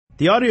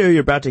The audio you're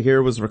about to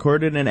hear was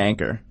recorded in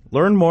Anchor.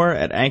 Learn more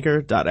at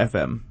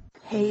anchor.fm.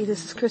 Hey,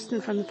 this is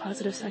Kristen from the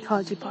Positive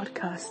Psychology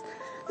Podcast.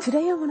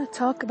 Today I want to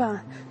talk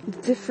about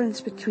the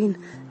difference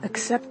between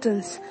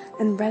acceptance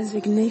and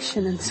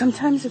resignation, and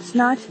sometimes it's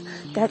not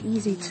that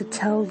easy to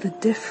tell the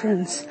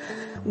difference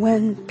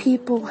when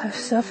people have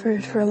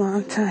suffered for a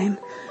long time,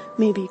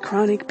 maybe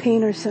chronic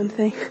pain or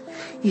something.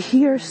 You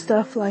hear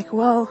stuff like,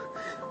 well,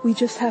 we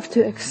just have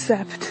to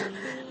accept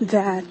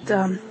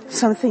that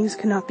some things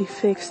cannot be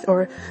fixed,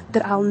 or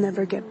that I'll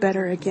never get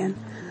better again.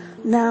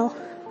 Now,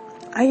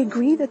 I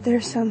agree that there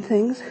are some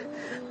things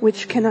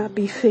which cannot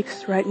be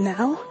fixed right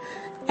now,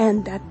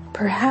 and that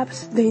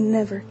perhaps they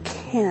never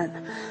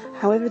can.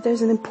 However,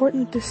 there's an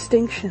important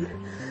distinction.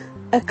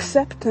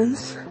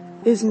 Acceptance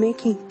is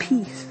making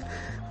peace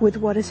with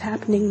what is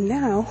happening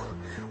now,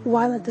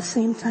 while at the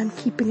same time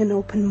keeping an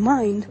open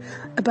mind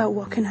about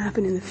what can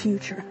happen in the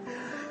future.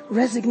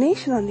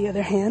 Resignation, on the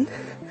other hand,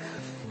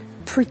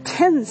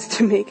 pretends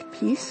to make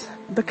peace,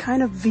 but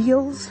kind of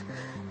veils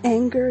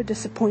anger,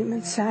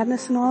 disappointment,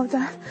 sadness, and all of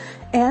that,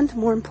 and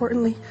more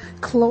importantly,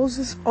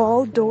 closes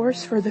all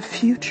doors for the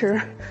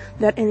future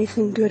that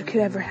anything good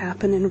could ever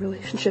happen in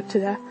relationship to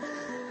that.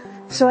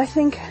 So I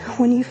think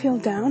when you feel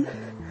down,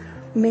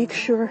 make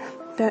sure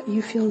that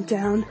you feel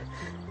down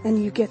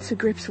and you get to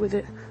grips with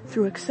it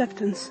through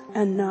acceptance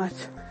and not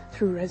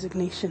through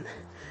resignation.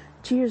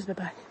 Cheers,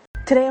 bye-bye.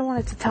 Today I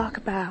wanted to talk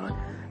about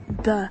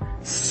the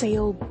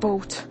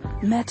sailboat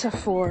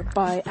metaphor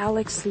by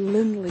Alex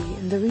Lindley.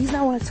 And the reason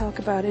I want to talk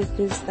about it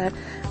is that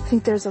I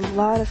think there's a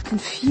lot of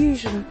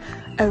confusion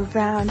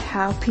around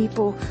how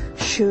people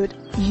should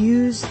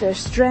use their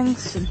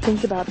strengths and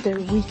think about their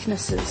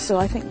weaknesses. So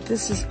I think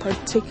this is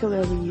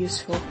particularly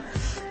useful.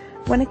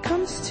 When it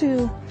comes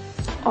to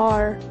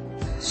our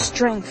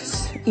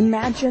strengths,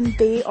 imagine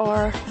they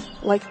are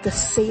like the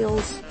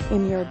sails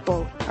in your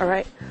boat,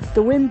 alright?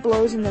 The wind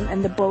blows in them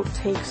and the boat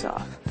takes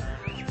off.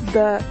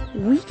 The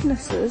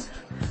weaknesses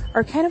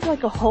are kind of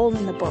like a hole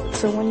in the boat.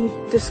 So when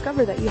you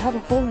discover that you have a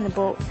hole in the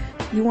boat,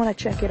 you want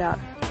to check it out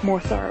more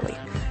thoroughly.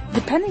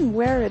 Depending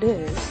where it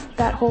is,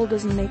 that hole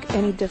doesn't make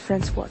any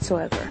difference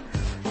whatsoever.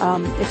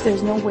 If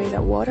there's no way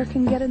that water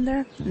can get in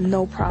there,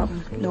 no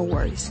problem, no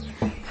worries.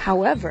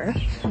 However,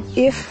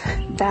 if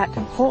that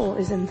hole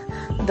is in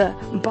the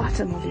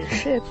bottom of your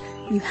ship,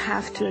 you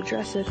have to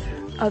address it.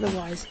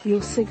 Otherwise,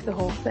 you'll sink the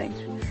whole thing.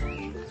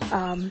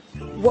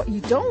 What you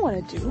don't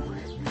want to do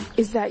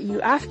is that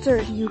you,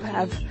 after you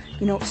have,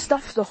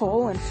 stuffed the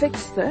hole and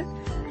fixed it,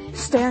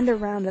 stand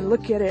around and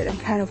look at it and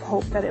kind of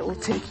hope that it will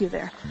take you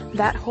there.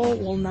 That hole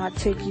will not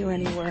take you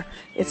anywhere.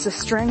 It's the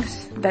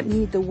strengths that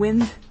need the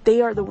wind.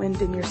 They are the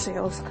wind in your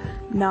sails,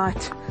 not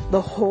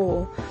the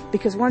hole.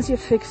 Because once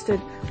you've fixed it,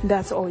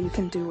 that's all you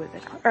can do with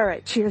it.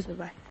 Alright, cheers,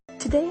 bye-bye.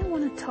 Today I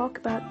want to talk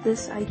about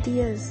this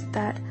idea is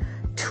that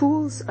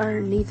tools are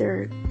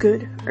neither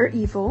good or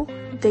evil.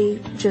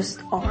 They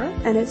just are,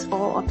 and it's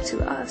all up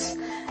to us.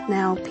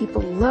 Now,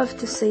 people love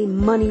to say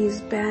money is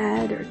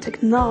bad or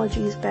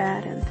technology is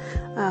bad,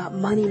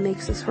 and money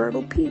makes us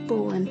horrible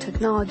people, and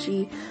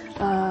technology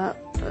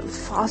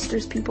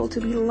fosters people to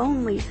be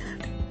lonely.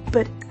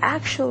 But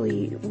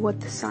actually,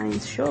 what the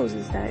science shows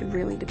is that it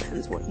really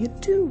depends what you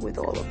do with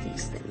all of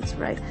these things,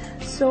 right?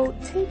 So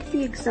take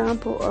the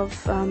example of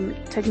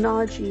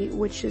technology,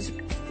 which is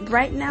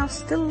right now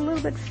still a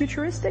little bit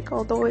futuristic,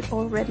 although it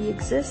already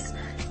exists,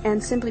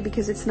 and simply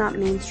because it's not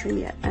mainstream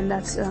yet, and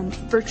that's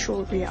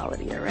virtual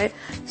reality, all right?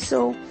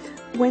 So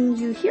when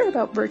you hear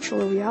about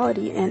virtual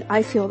reality, and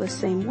I feel the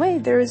same way,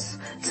 there's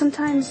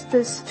sometimes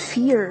this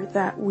fear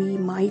that we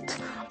might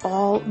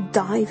all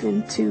dive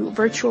into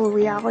virtual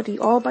reality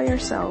all by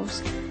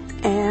ourselves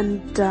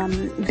and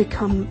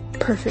become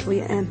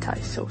perfectly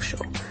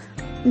antisocial.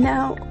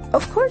 Now,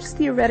 of course,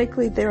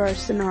 theoretically, there are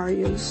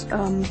scenarios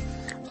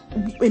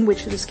in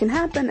which this can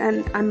happen,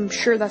 and I'm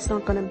sure that's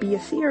not going to be a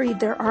theory.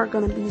 There are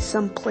going to be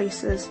some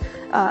places,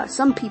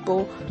 some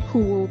people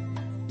who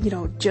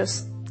will,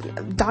 just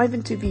dive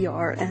into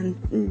VR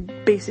and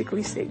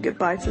basically say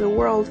goodbye to the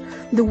world,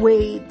 the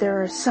way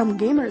there are some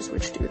gamers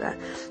which do that.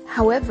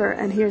 However,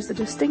 and here's the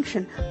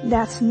distinction,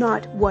 that's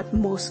not what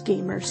most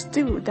gamers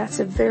do. That's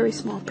a very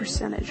small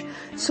percentage.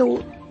 So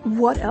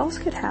what else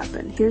could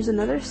happen? Here's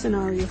another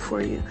scenario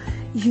for you.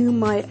 You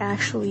might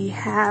actually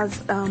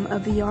have a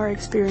VR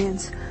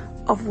experience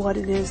of what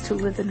it is to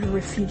live in a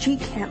refugee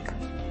camp,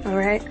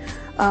 alright?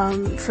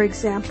 For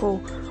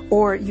example,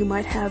 or you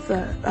might have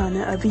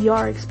a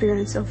VR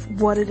experience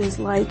of what it is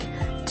like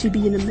to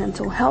be in a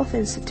mental health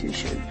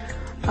institution.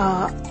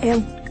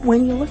 And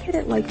when you look at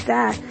it like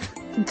that,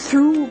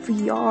 through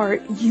VR,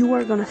 you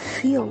are going to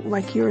feel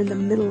like you're in the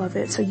middle of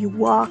it. So you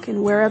walk,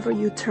 and wherever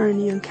you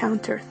turn, you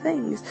encounter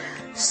things.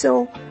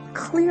 So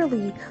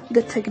clearly,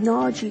 the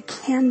technology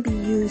can be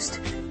used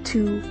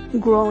to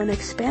grow and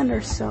expand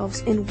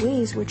ourselves in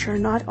ways which are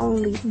not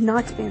only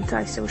not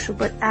antisocial,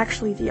 but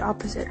actually the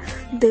opposite.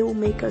 They will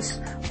make us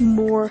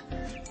more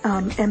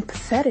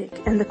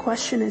empathetic. And the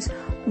question is,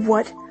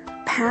 what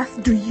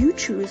path do you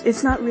choose?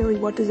 It's not really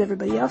what does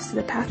everybody else do.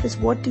 The path is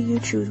what do you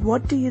choose?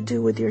 What do you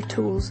do with your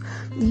tools?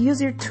 Do you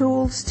use your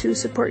tools to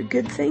support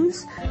good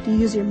things? Do you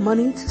use your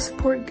money to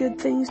support good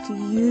things? Do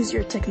you use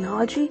your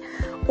technology?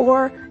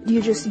 Or do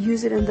you just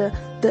use it in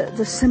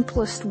the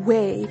simplest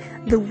way,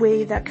 the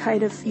way that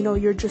kind of,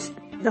 you're just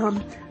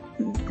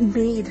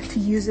made to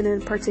use it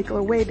in a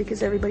particular way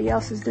because everybody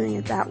else is doing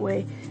it that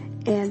way?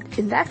 And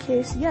in that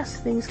case, yes,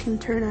 things can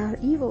turn out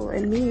evil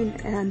and mean,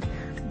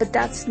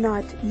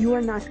 but you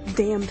are not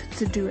damned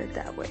to do it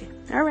that way.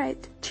 All right,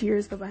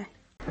 cheers, bye-bye.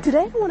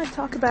 Today I want to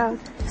talk about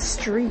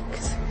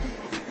streaks.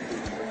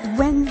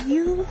 When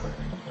you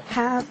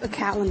have a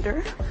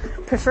calendar,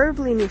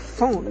 preferably in your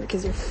phone,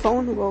 because your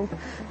phone will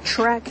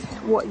track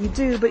what you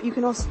do, but you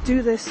can also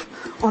do this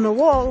on a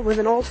wall with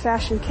an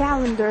old-fashioned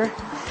calendar,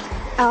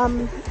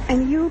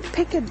 and you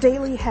pick a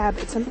daily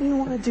habit, something you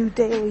want to do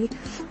daily,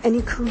 and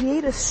you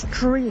create a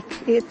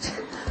streak. It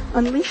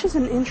unleashes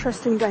an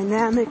interesting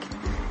dynamic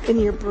in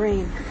your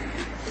brain.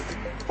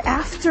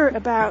 After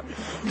about,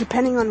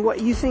 depending on what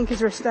you think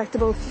is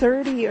respectable,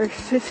 30 or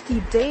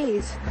 50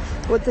 days,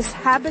 what this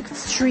habit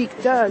streak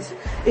does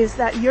is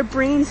that your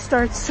brain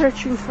starts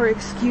searching for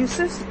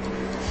excuses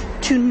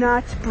to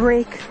not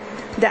break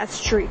that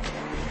streak.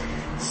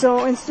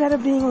 So instead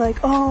of being like,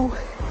 oh,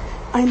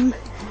 I'm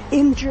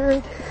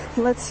injured,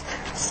 let's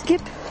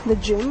skip the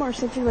gym or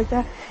something like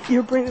that,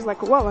 your brain is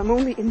like, well, I'm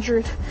only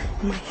injured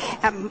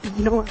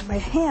my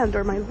hand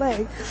or my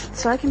leg,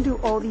 so I can do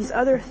all these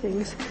other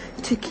things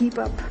to keep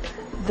up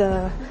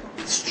the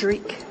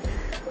streak.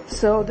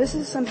 So this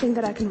is something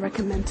that I can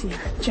recommend to you.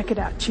 Check it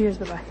out. Cheers,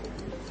 bye-bye.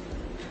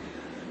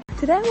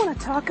 Today I want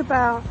to talk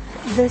about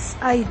this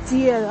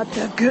idea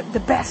that the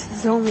best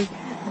is only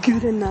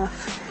good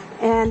enough.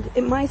 And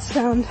it might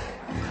sound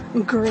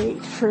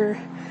great for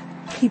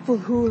people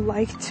who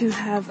like to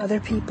have other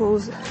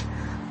people's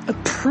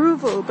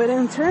approval, but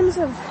in terms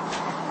of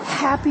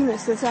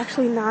happiness, it's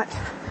actually not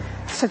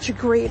such a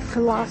great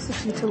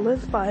philosophy to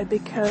live by,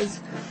 because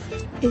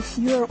if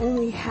you're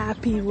only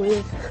happy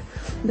with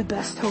the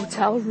best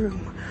hotel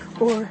room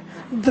or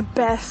the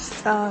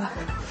best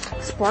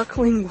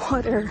sparkling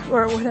water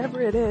or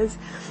whatever it is,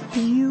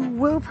 you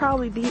will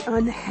probably be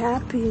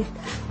unhappy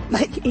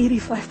like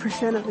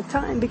 85% of the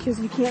time, because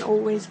you can't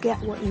always get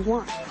what you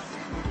want.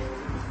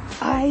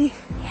 I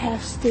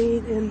have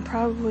stayed in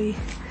probably,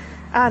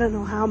 I don't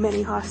know how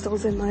many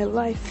hostels in my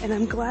life, and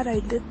I'm glad I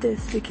did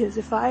this, because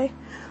if I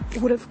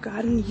would have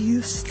gotten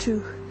used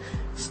to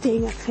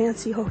staying at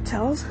fancy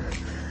hotels,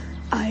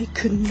 I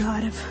could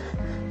not have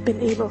been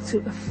able to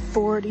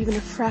afford even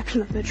a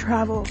fraction of the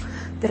travel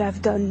that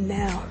I've done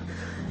now.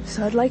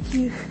 So I'd like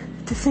you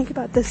to think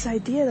about this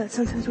idea that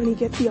sometimes when you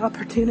get the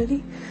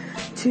opportunity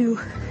to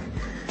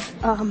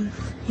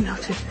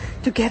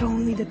get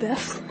only the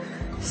best,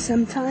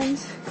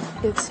 sometimes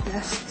it's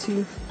best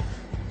to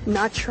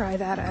not try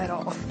that at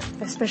all,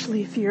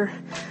 especially if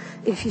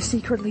you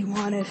secretly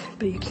want it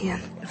but you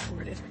can't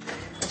afford it.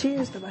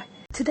 Cheers, bye-bye.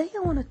 Today I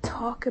want to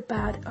talk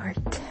about our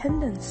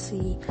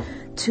tendency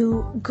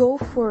to go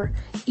for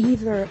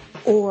either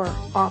or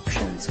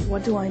options.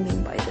 What do I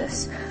mean by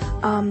this?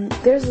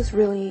 There's this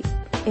really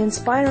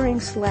inspiring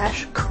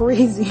 /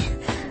 crazy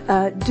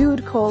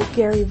dude called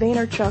Gary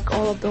Vaynerchuk.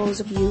 All of those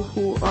of you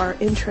who are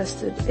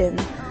interested in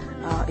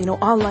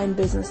online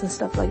business and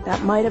stuff like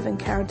that might have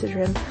encountered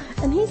him.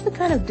 And he's the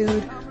kind of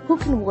dude who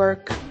can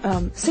work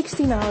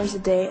 16 hours a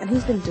day, and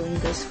he's been doing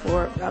this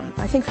for,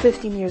 I think,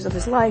 15 years of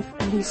his life,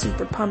 and he's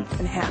super pumped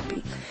and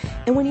happy.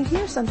 And when you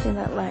hear something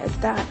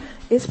like that,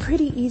 it's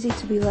pretty easy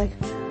to be like,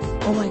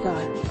 oh my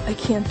god, I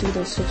can't do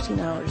those 15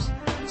 hours,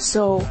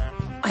 so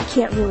I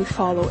can't really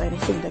follow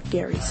anything that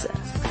Gary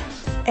says.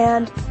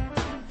 And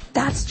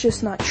that's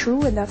just not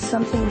true, and that's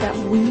something that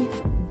we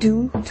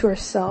do to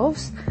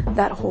ourselves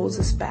that holds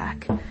us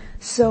back.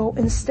 So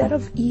instead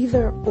of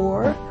either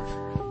or,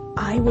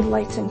 I would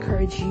like to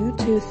encourage you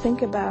to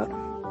think about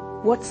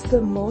what's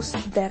the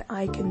most that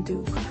I can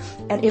do.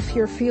 And if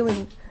you're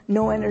feeling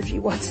no energy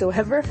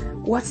whatsoever,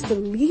 what's the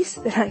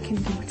least that I can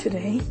do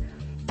today?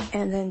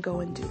 And then go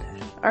and do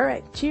that. All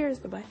right, cheers,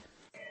 bye-bye.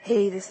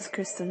 Hey, this is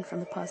Kristen from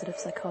the Positive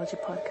Psychology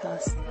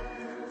Podcast.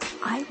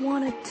 I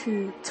wanted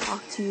to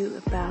talk to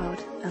you about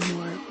a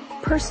more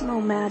personal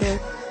matter,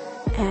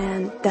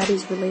 and that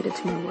is related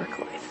to my work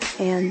life.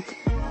 And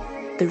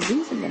the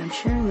reason that I'm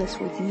sharing this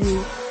with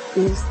you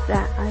is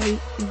that I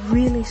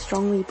really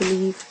strongly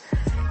believe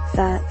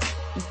that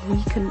we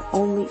can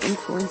only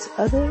influence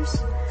others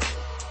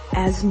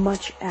as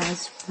much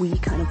as we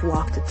kind of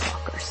walk the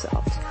talk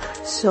ourselves.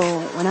 So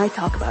when I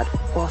talk about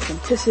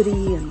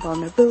authenticity and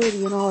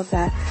vulnerability and all of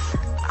that,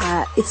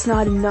 it's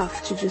not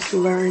enough to just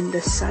learn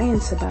the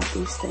science about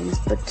these things,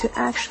 but to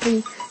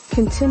actually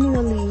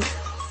continually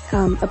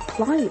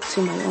apply it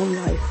to my own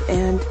life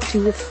and to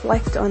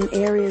reflect on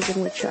areas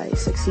in which I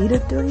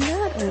succeeded doing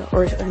that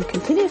and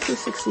continue to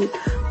succeed,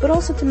 but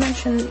also to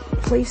mention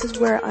places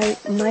where I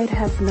might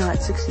have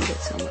not succeeded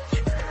so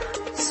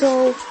much.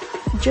 So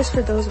just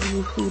for those of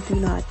you who do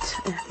not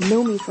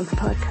know me from the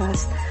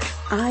podcast,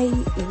 I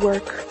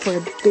work for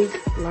a big,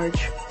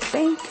 large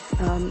bank.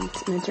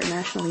 It's an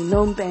internationally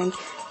known bank,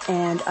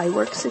 and I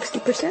work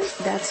 60%.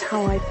 That's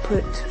how I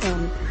put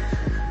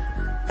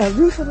a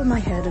roof over my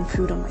head and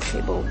food on my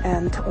table,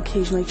 and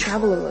occasionally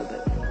travel a little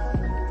bit.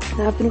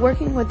 Now, I've been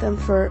working with them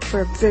for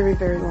a very,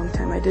 very long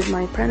time. I did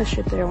my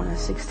apprenticeship there when I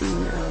was 16.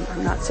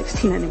 I'm not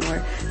 16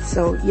 anymore.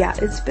 So yeah,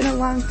 it's been a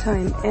long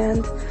time.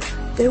 And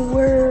there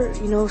were,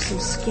 some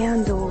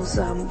scandals,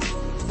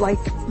 like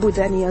with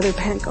any other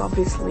bank,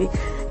 obviously,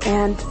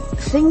 and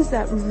things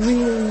that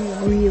really,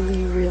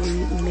 really,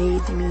 really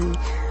made me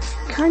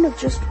kind of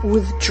just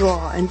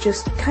withdraw and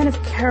just kind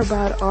of care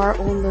about our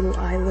own little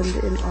island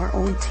in our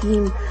own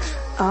team.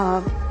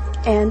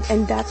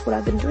 And that's what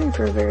I've been doing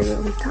for a very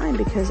long time,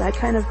 because I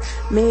kind of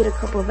made a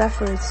couple of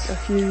efforts a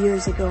few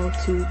years ago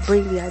to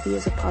bring the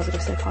ideas of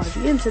positive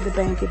psychology into the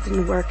bank. It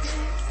didn't work,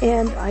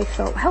 and I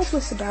felt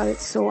helpless about it,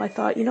 so I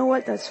thought, you know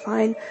what, that's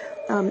fine.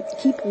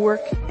 Keep work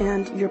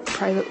and your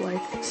private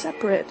life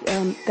separate.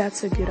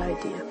 That's a good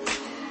idea.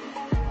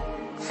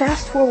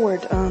 Fast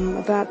forward,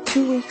 about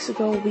 2 weeks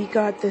ago, we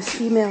got this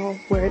email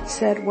where it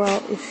said,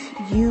 well, if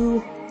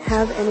you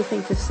have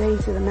anything to say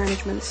to the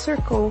management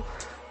circle,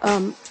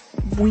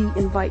 we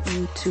invite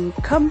you to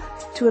come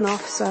to an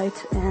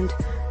offsite and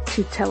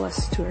to tell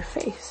us to our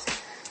face.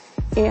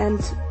 And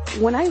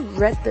when I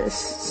read this,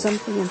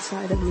 something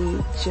inside of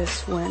me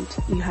just went,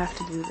 you have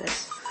to do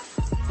this.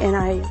 And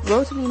I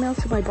wrote an email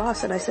to my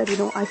boss and I said,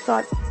 I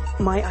thought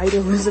my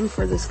idealism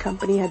for this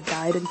company had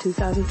died in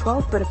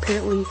 2012, but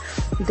apparently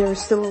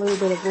there's still a little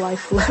bit of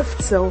life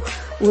left, so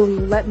will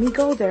you let me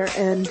go there?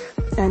 And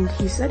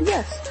he said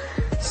yes.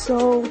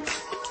 So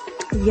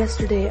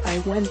yesterday I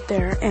went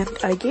there and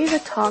I gave a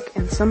talk,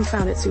 and some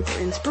found it super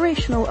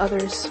inspirational.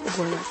 Others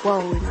were like,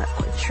 well, we're not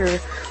quite sure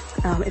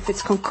if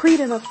it's concrete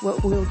enough,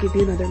 we'll give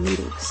you another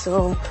meeting.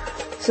 So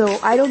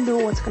I don't know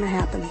what's going to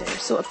happen there.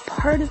 So a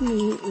part of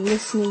me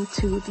listening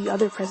to the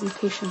other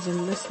presentations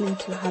and listening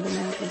to how the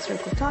management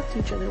circle talked to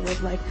each other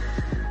was like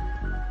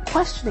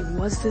questioning,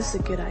 was this a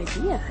good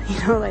idea?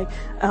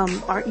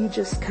 Aren't you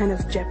just kind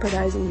of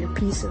jeopardizing your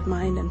peace of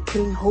mind and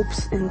putting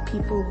hopes in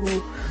people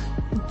who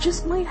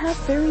just might have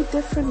very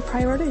different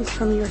priorities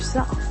from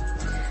yourself?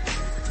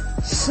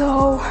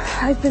 So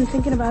I've been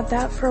thinking about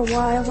that for a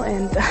while,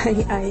 and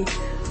I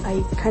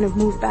kind of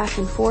move back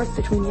and forth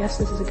between yes,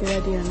 this is a good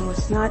idea, and no,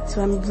 it's not.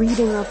 So I'm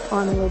reading up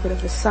on a little bit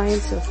of the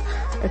science of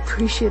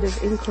appreciative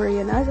inquiry,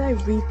 and as I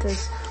read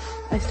this,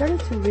 I started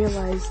to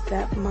realize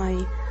that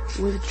my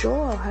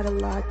withdrawal had a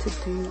lot to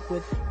do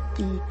with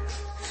the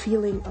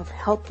feeling of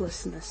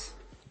helplessness.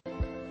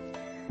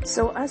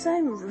 So as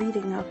I'm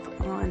reading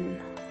up on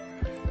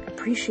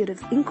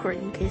appreciative inquiry,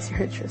 in case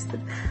you're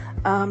interested,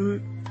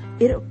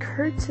 it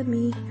occurred to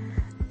me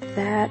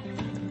that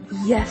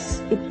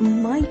yes, it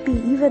might be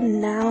even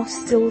now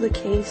still the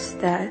case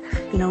that,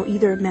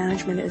 either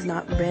management is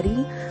not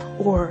ready,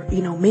 or,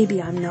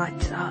 maybe I'm not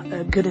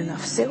a good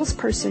enough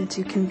salesperson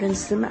to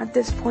convince them at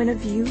this point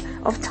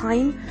of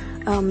time,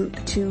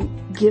 to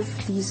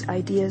give these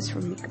ideas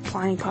from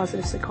applying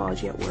positive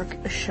psychology at work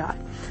a shot.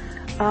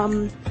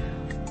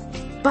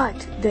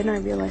 But then I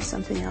realized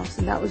something else,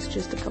 and that was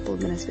just a couple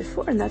of minutes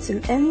before, and that's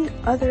in any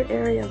other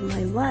area of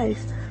my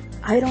life,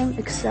 I don't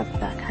accept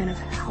that kind of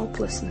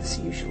helplessness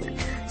usually.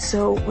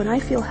 So when I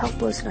feel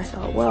helpless and I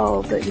thought,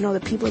 well,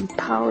 the people in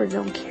power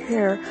don't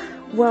care,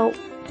 well,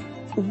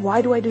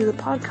 why do I do the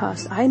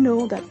podcast? I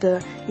know that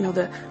the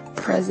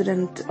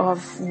president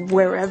of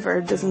wherever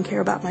doesn't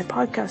care about my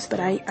podcast, but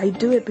I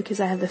do it because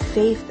I have the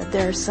faith that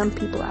there are some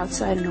people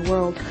outside in the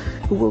world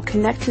who will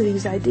connect to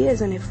these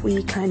ideas, and if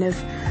we kind of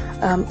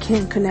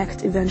can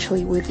connect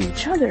eventually with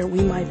each other,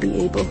 we might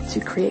be able to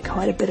create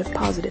quite a bit of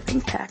positive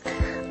impact.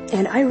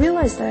 And I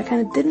realized that I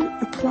kind of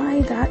didn't apply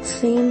that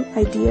same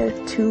idea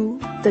to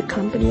the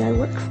company I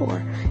work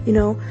for,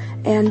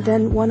 and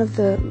then one of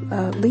the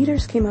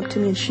leaders came up to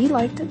me and she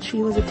liked it. She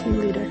was a team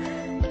leader.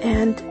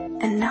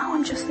 And now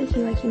I'm just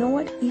thinking, like,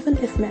 what? Even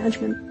if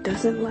management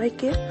doesn't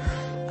like it,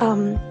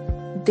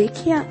 they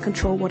can't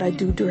control what I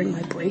do during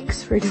my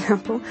breaks, for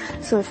example.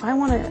 So if I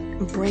want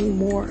to bring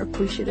more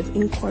appreciative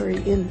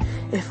inquiry in,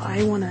 if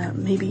I want to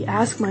maybe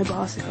ask my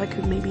boss if I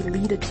could maybe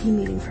lead a team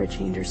meeting for a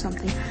change or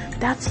something,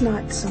 that's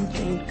not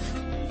something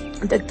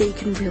that they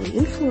can really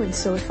influence.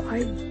 So if I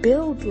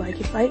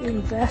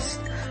invest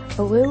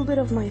a little bit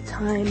of my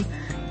time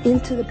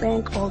into the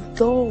bank,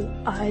 although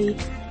I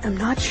am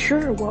not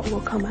sure what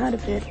will come out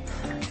of it,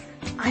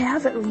 I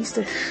have at least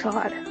a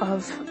shot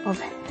of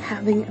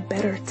having a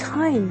better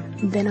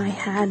time than I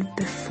had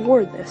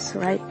before this,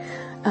 right?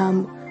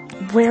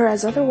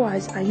 Whereas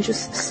otherwise, I'm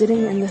just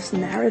sitting in this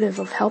narrative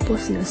of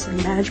helplessness,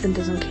 and management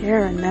doesn't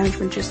care, and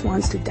management just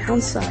wants to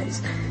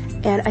downsize.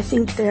 And I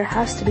think there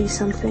has to be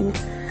something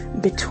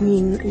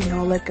between,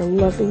 like a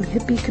loving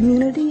hippie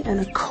community and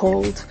a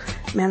cold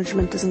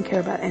management doesn't care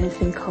about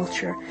anything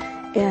culture.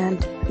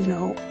 And,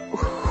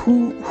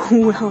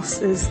 who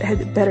else is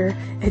better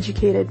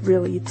educated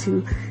really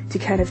to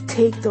kind of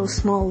take those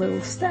small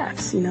little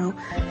steps,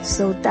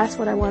 So that's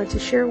what I wanted to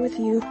share with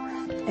you,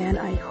 and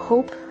I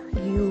hope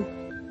you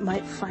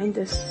might find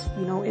this,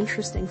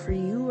 interesting for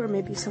you or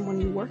maybe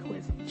someone you work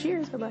with.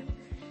 Cheers. Bye-bye.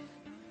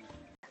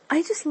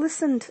 I just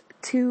listened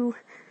to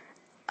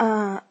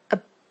a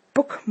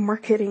book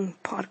marketing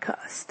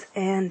podcast,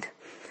 and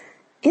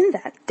in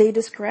that they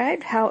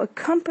described how a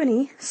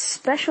company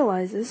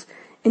specializes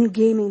in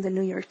gaming the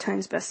New York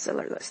Times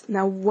bestseller list.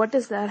 Now, what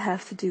does that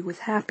have to do with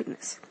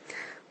happiness?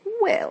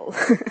 Well,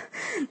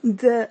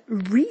 the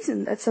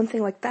reason that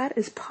something like that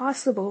is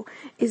possible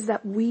is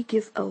that we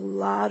give a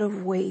lot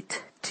of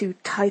weight to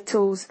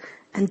titles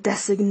and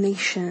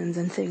designations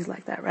and things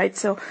like that, right?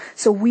 So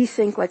we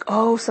think like,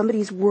 oh,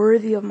 somebody's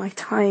worthy of my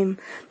time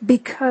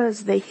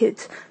because they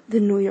hit the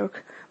New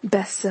York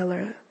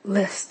bestseller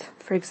list,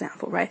 for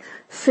example, right?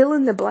 Fill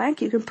in the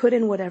blank, you can put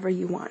in whatever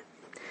you want.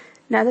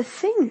 Now, the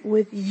thing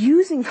with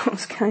using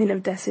those kind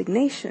of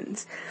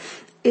designations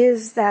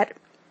is that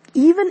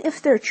even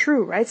if they're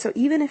true, right? So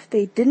even if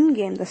they didn't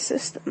game the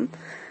system,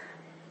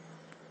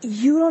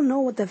 you don't know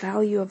what the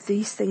value of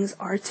these things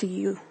are to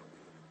you.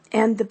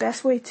 And the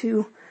best way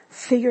to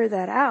figure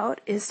that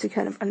out is to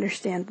kind of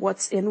understand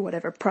what's in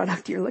whatever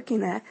product you're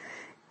looking at,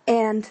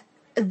 and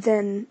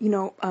then,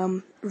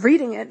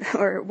 reading it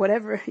or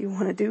whatever you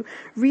want to do,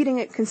 reading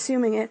it,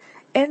 consuming it,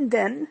 and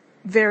then,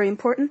 very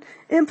important,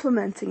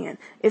 implementing it.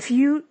 If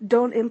you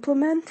don't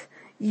implement,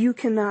 you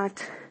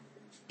cannot,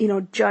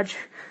 judge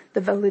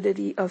the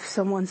validity of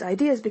someone's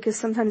ideas, because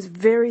sometimes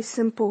very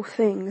simple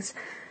things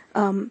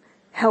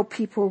help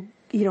people,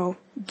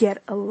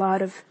 get a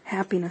lot of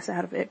happiness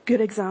out of it.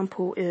 Good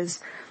example is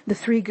the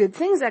 3 good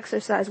things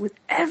exercise, which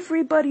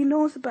everybody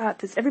knows about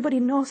this. Everybody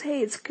knows,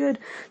 hey, it's good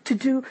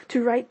to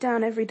write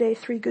down every day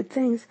 3 good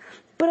things,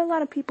 but a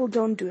lot of people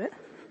don't do it.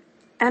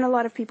 And a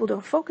lot of people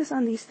don't focus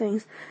on these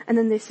things, and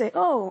then they say,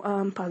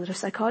 positive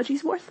psychology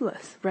is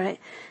worthless, right?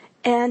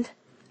 And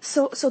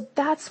so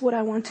that's what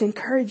I want to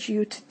encourage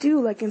you to do.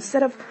 Like,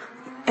 instead of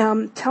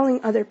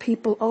telling other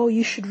people, oh,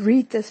 you should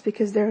read this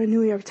because they're a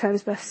New York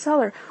Times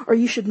bestseller, or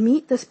you should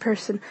meet this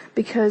person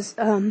because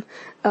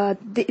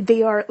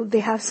they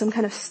have some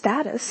kind of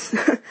status.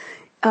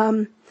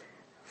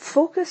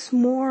 Focus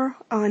more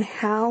on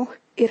how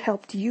it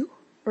helped you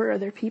or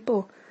other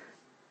people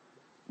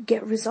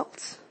get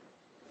results.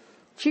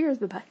 Cheers,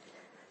 bye-bye.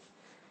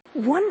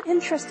 One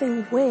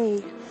interesting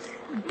way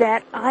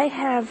that I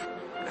have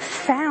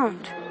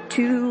found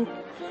to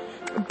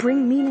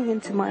bring meaning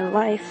into my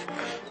life,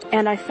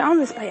 and I found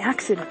this by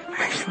accident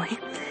actually,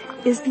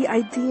 is the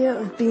idea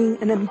of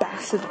being an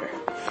ambassador.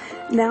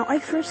 Now, I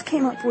first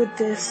came up with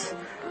this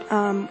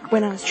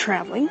when I was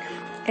traveling,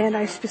 and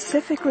I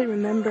specifically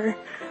remember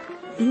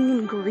being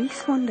in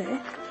Greece one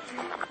day,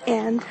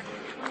 and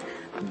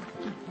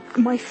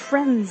my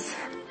friends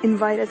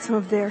invited some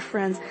of their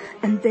friends,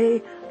 and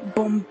they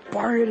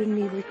bombarded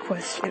me with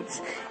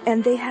questions,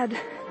 and they had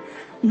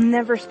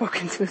never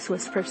spoken to a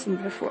Swiss person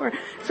before.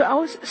 So I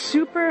was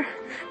super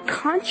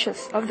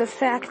conscious of the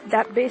fact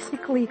that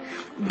basically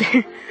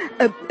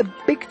a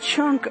big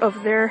chunk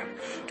of their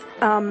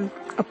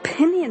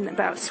opinion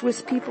about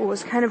Swiss people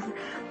was kind of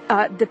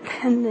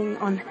depending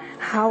on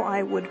how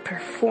I would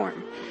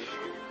perform.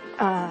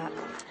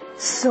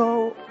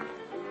 So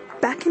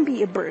that can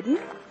be a burden,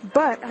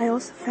 but I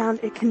also found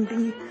it can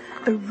be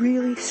a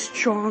really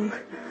strong,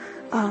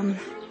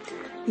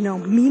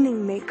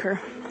 meaning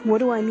maker. What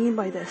do I mean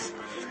by this?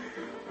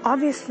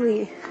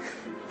 Obviously,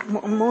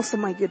 most of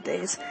my good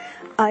days,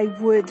 I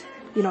would,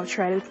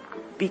 try to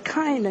be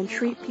kind and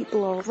treat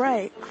people all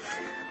right.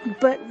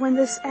 But when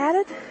this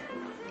added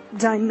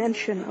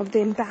dimension of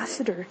the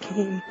ambassador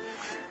came,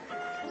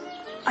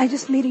 I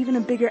just made even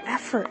a bigger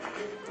effort,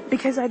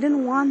 because I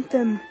didn't want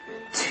them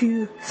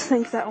to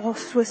think that all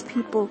Swiss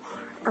people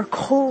are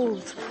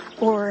cold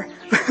or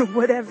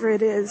whatever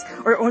it is,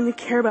 or only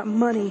care about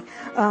money,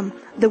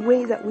 the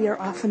way that we are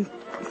often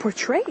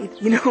portrayed,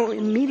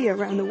 in media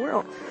around the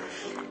world.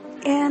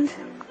 And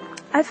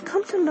I've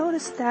come to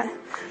notice that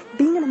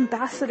being an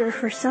ambassador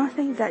for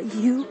something that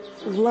you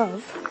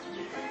love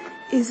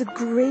is a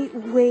great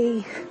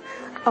way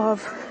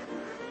of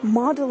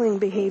modeling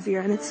behavior.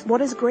 And what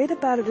is great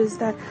about it is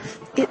that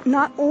it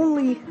not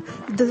only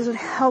does it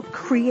help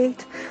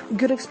create a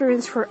good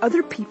experience for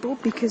other people,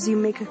 because you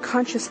make a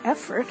conscious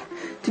effort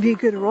to be a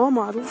good role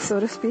model, so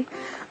to speak,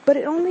 but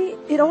it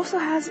also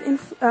has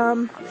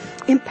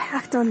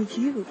impact on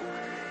you,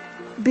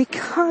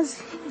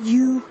 because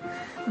you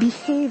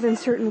behave in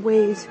certain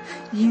ways.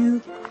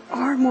 You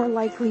are more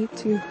likely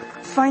to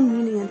find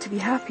meaning and to be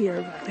happier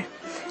about it.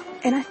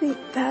 And I think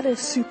that is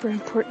super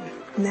important.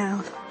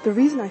 Now, the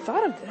reason I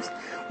thought of this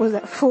was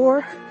that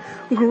 4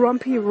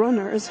 grumpy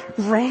runners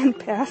ran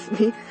past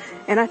me,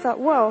 and I thought,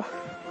 well,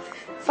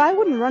 if I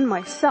wouldn't run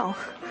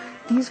myself,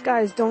 these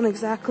guys would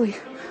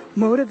not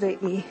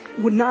motivate me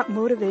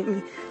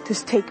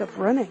to take up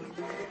running.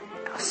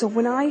 So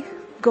when I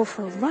go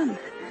for a run,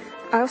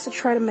 I also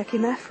try to make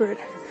an effort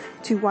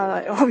to, while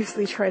I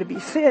obviously try to be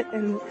fit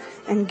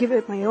and give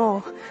it my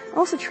all, I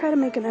also try to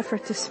make an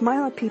effort to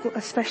smile at people,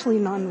 especially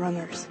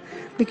non-runners,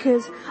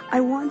 because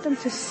I want them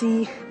to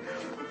see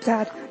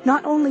that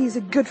not only is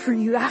it good for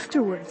you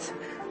afterwards,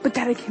 but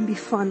that it can be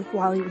fun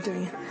while you're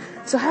doing it.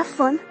 So have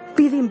fun.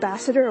 Be the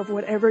ambassador of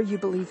whatever you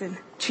believe in.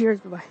 Cheers.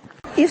 Bye-bye.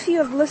 If you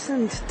have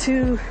listened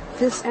to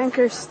this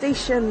anchor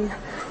station,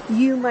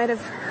 you might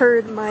have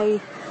heard my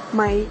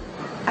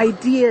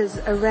ideas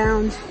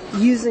around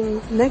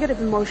using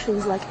negative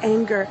emotions like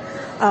anger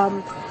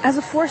as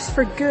a force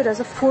for good, as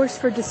a force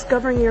for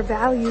discovering your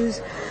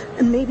values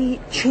and maybe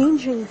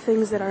changing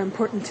things that are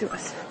important to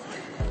us.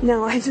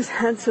 Now, I just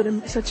had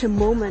such a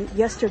moment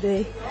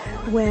yesterday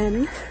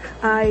when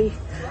I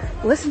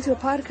listened to a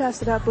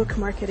podcast about book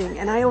marketing,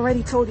 and I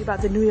already told you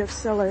about the New York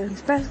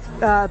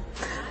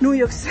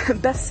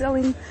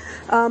best-selling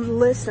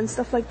list and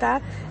stuff like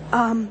that.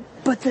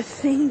 But the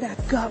thing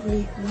that got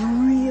me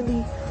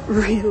really,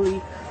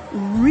 really,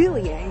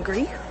 really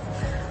angry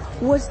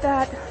was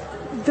that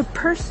the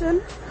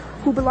person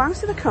who belongs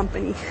to the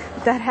company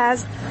that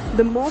has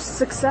the most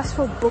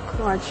successful book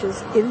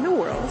launches in the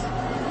world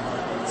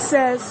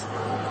says,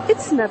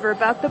 it's never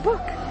about the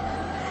book.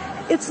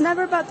 It's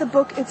never about the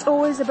book. It's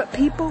always about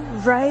people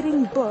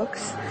writing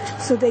books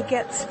so they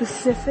get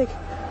specific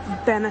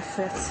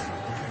benefits.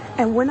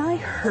 And when I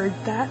heard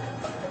that,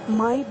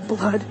 my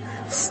blood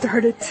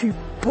started to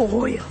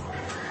boil.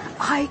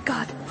 I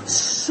got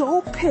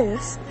so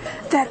pissed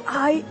that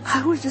I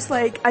was just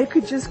like, I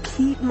could just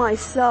keep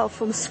myself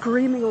from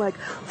screaming like,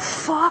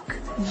 fuck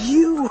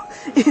you,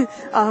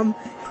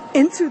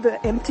 into the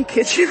empty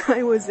kitchen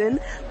I was in,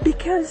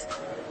 because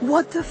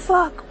what the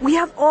fuck? We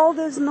have all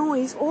this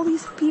noise, all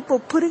these people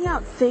putting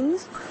out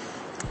things,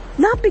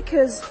 not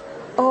because,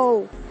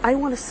 oh, I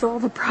want to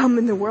solve a problem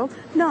in the world.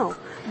 No,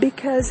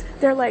 because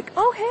they're like,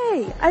 oh,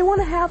 hey, I want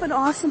to have an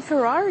awesome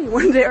Ferrari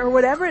one day, or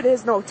whatever it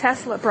is. No,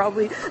 Tesla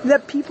probably,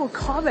 that people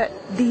covet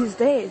these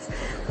days.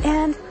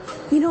 And,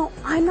 you know,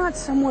 I'm not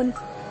someone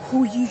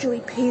who usually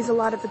pays a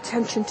lot of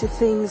attention to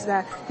things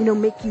that, you know,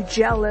 make you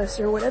jealous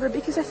or whatever,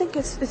 because I think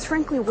it's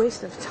frankly a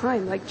waste of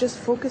time. Like, just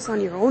focus on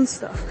your own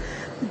stuff.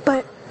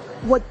 But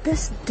what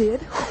this did,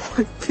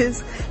 what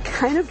this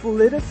kind of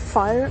lit a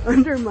fire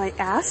under my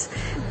ass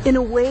in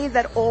a way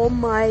that all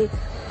my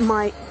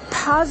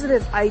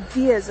positive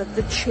ideas of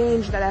the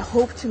change that I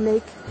hope to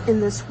make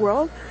in this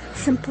world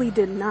simply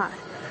did not.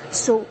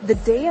 So the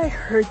day I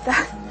heard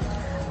that,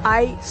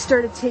 I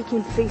started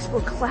taking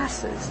Facebook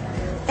classes.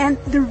 And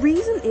the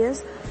reason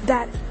is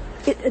that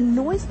it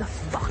annoys the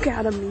fuck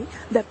out of me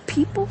that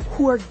people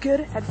who are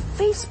good at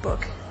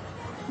Facebook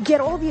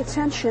get all the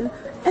attention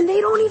and they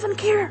don't even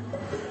care.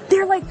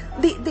 They're like,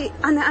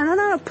 and I'm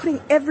not putting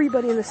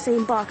everybody in the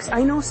same box.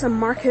 I know some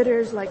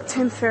marketers like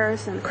Tim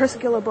Ferriss and Chris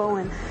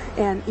Guillebeau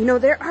and you know,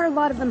 there are a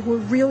lot of them who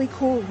are really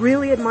cool,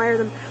 really admire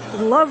them,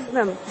 love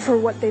them for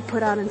what they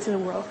put out into the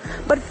world.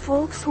 But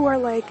folks who are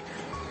like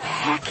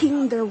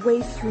hacking their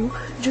way through,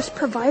 just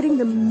providing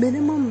the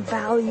minimum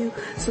value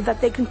so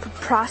that they can put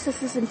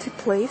processes into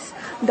place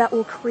that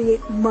will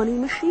create money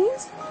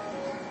machines,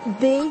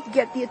 they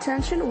get the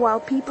attention, while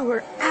people who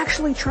are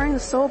actually trying to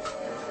solve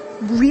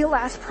real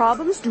ass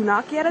problems do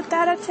not get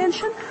that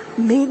attention.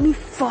 Made me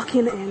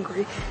fucking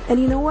angry. And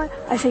you know what?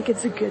 I think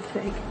it's a good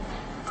thing.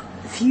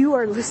 If you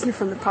are listening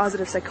from the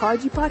Positive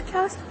Psychology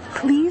podcast,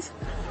 please,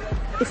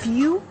 if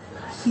you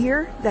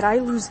hear that I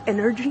lose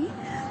energy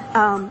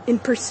in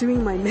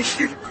pursuing my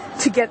mission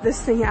to get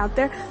this thing out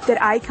there,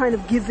 that I kind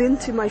of give in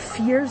to my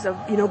fears of,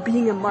 you know,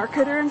 being a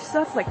marketer and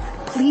stuff, like,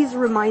 please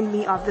remind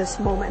me of this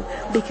moment,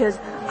 because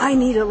I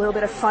need a little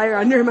bit of fire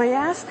under my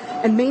ass,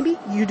 and maybe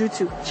you do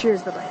too.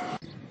 Cheers, bye-bye.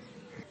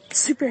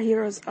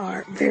 Superheroes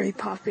are very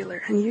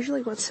popular, and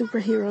usually what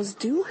superheroes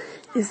do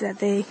is that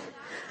they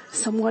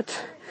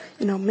somewhat,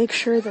 you know, make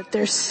sure that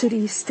their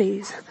city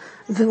stays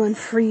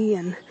villain-free,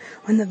 and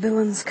when the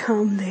villains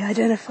come, they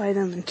identify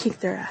them and kick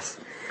their ass.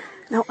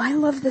 Now, I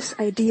love this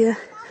idea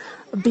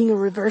of being a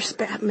reverse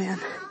Batman.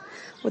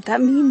 What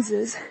that means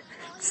is,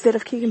 instead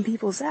of kicking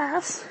people's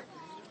ass,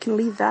 you can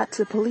leave that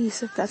to the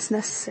police if that's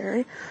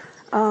necessary.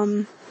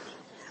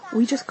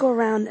 We just go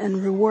around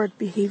and reward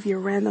behavior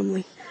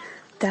randomly.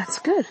 That's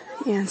good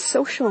and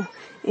social,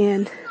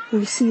 and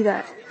we see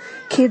that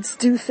kids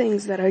do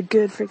things that are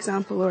good, for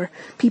example, or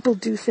people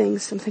do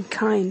things, something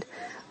kind.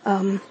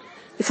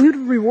 If we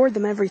would reward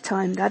them every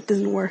time, that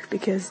doesn't work,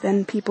 because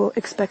then people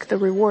expect the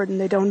reward and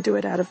they don't do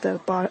it out of the,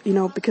 you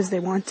know, because they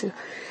want to.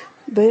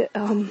 But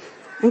I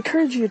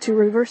encourage you to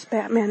reverse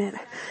Batman it.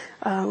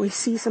 We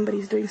see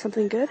somebody's doing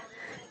something good,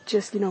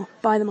 just, you know,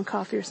 buy them a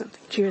coffee or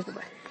something. Cheers,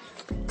 bye-bye.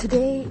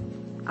 Today,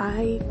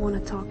 I want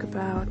to talk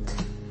about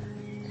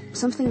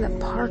something that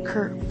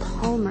Parker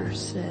Palmer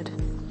said,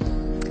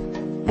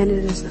 and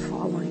it is the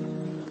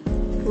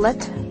following: let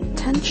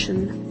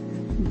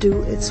tension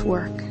do its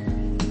work.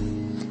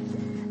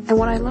 And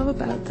what I love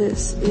about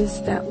this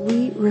is that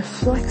we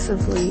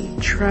reflexively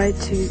try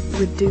to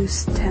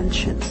reduce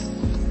tension.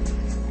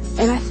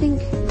 And I think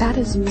that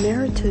is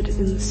merited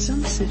in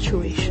some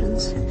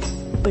situations,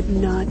 but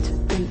not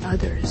in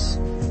others.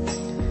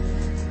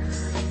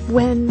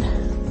 When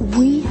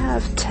we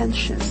have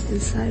tension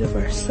inside of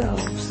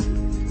ourselves,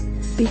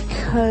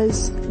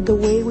 because the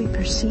way we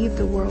perceive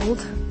the world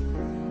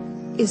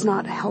is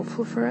not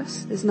helpful for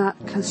us, is not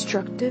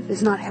constructive,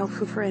 is not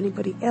helpful for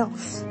anybody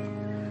else.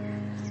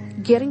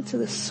 Getting to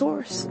the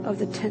source of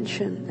the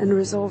tension and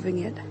resolving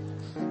it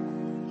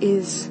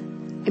is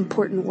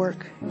important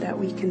work that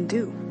we can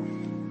do.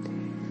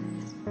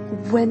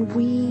 When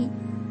we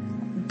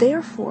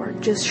therefore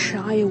just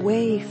shy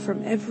away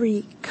from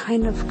every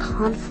kind of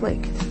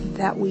conflict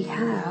that we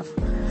have,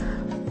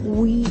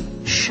 we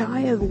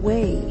shy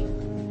away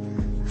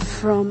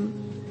from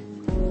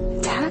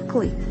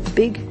tackling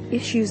big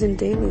issues in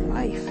daily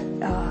life.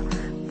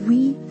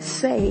 We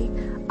say,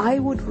 I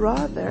would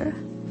rather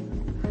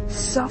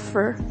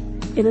suffer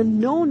in a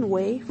known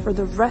way for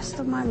the rest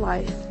of my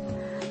life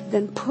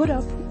than put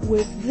up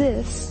with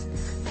this,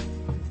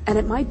 and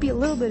it might be a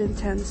little bit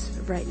intense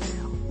right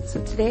now.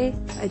 So today,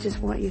 I just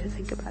want you to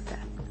think about that.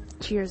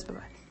 Cheers,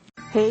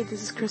 bye-bye. Hey,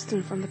 this is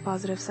Kristen from the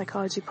Positive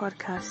Psychology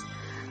Podcast.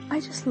 I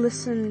just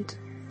listened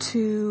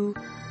to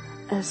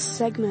a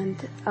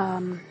segment,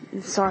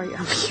 sorry,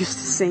 I'm used to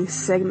saying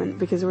segment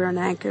because we're on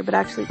Anchor, but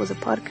actually it was a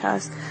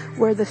podcast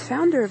where the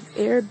founder of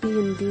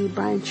Airbnb,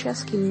 Brian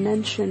Chesky,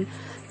 mentioned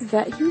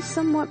that he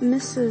somewhat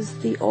misses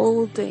the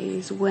old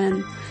days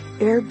when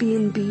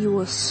Airbnb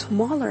was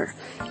smaller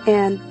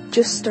and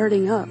just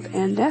starting up.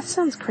 And that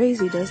sounds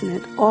crazy, doesn't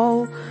it?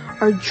 All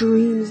our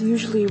dreams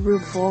usually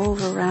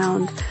revolve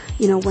around,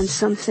 when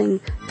something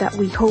that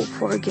we hope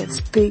for gets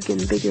big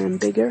and bigger and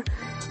bigger.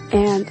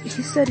 And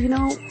he said,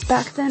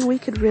 back then we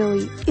could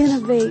really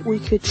innovate, we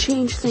could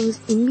change things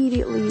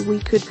immediately, we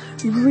could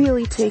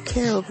really take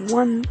care of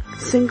one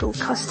single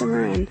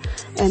customer and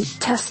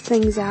test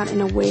things out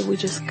in a way we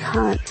just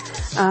can't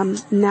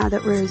now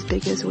that we're as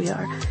big as we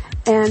are.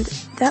 And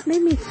that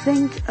made me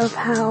think of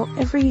how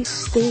every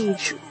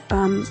stage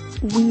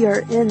we are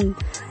in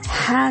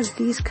has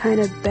these kind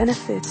of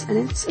benefits, and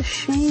it's a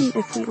shame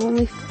if we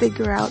only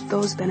figure out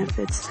those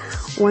benefits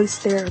once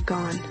they're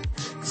gone.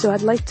 So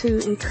I'd like to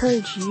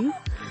encourage you,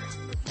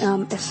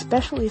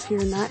 especially if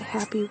you're not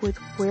happy with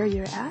where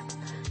you're at,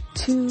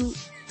 to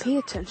pay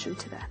attention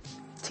to that.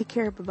 Take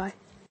care, bye-bye.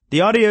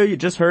 The audio you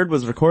just heard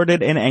was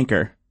recorded in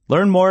Anchor.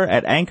 Learn more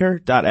at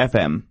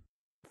anchor.fm.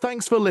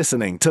 Thanks for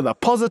listening to the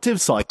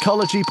Positive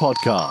Psychology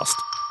Podcast.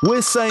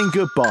 We're saying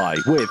goodbye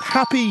with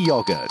happy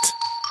yogurt.